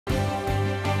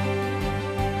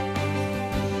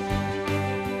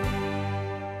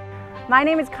My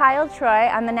name is Kyle Troy.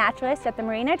 I'm the naturalist at the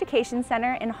Marine Education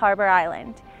Center in Harbor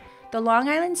Island. The Long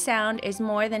Island Sound is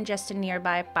more than just a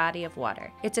nearby body of water.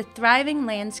 It's a thriving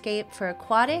landscape for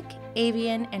aquatic,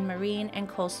 avian, and marine and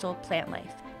coastal plant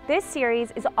life. This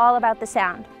series is all about the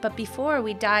Sound. But before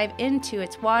we dive into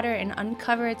its water and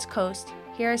uncover its coast,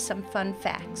 here are some fun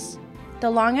facts. The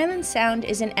Long Island Sound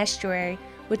is an estuary,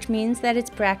 which means that it's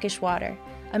brackish water,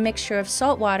 a mixture of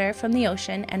salt water from the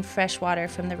ocean and fresh water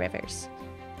from the rivers.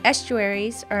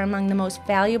 Estuaries are among the most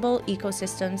valuable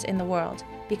ecosystems in the world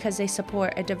because they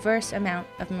support a diverse amount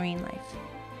of marine life,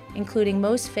 including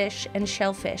most fish and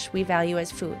shellfish we value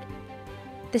as food.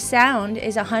 The Sound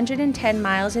is 110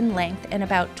 miles in length and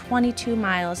about 22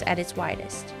 miles at its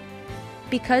widest.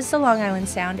 Because the Long Island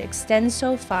Sound extends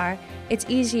so far, it's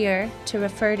easier to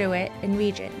refer to it in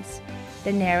regions: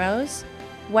 the Narrows,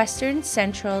 Western,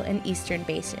 Central, and Eastern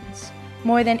basins.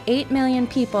 More than 8 million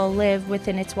people live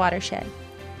within its watershed.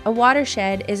 A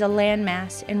watershed is a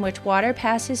landmass in which water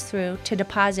passes through to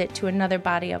deposit to another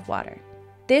body of water.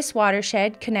 This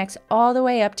watershed connects all the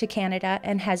way up to Canada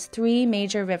and has 3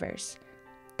 major rivers: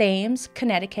 Thames,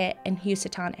 Connecticut, and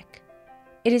Housatonic.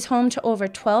 It is home to over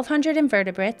 1,200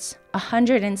 invertebrates,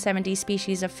 170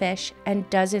 species of fish, and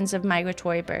dozens of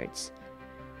migratory birds.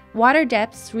 Water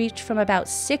depths reach from about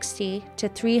 60 to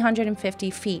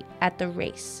 350 feet at the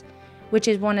Race, which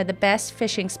is one of the best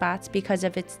fishing spots because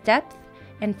of its depth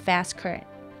and fast current.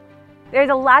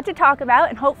 There's a lot to talk about,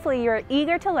 and hopefully you're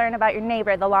eager to learn about your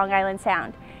neighbor, the Long Island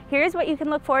Sound. Here's what you can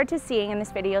look forward to seeing in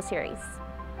this video series.